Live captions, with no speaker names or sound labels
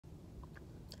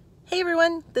Hey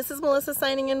everyone, this is Melissa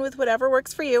signing in with Whatever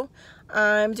Works For You.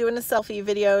 I'm doing a selfie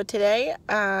video today.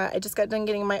 I just got done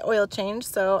getting my oil change,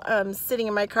 so I'm sitting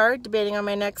in my car debating on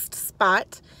my next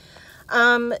spot.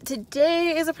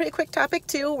 Today is a pretty quick topic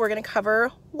too. We're going to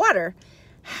cover water.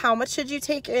 How much should you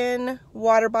take in,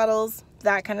 water bottles,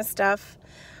 that kind of stuff.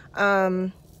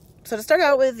 So to start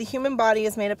out with, the human body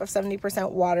is made up of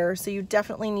 70% water, so you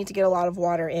definitely need to get a lot of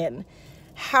water in.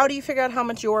 How do you figure out how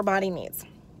much your body needs?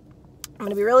 I'm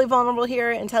going to be really vulnerable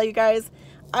here and tell you guys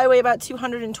I weigh about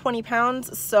 220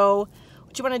 pounds, so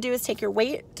what you want to do is take your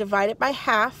weight, divide it by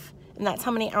half, and that's how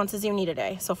many ounces you need a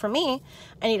day. So for me,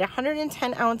 I need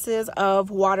 110 ounces of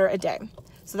water a day.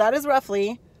 So that is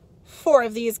roughly 4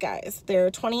 of these guys. They're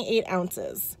 28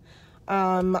 ounces.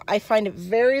 I find it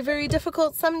very, very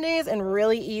difficult some days and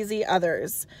really easy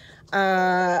others.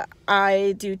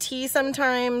 I do tea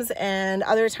sometimes, and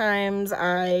other times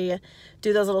I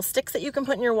do those little sticks that you can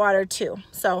put in your water too.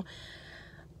 So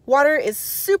water is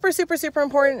super, super, super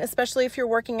important, especially if you're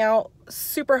working out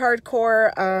super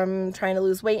hardcore, trying to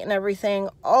lose weight and everything.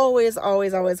 Always,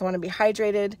 always, always want to be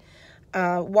hydrated.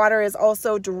 Water is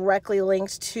also directly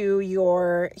linked to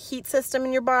your heat system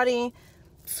in your body,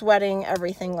 sweating,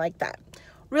 everything like that.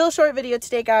 Real short video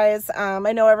today, guys.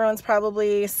 I know everyone's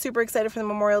probably super excited for the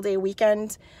Memorial Day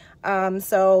weekend.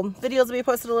 So videos will be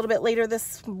posted a little bit later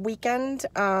this weekend,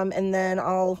 and then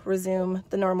I'll resume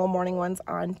the normal morning ones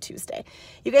on Tuesday.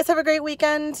 You guys have a great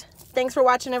weekend. Thanks for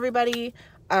watching, everybody.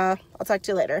 I'll talk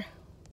to you later.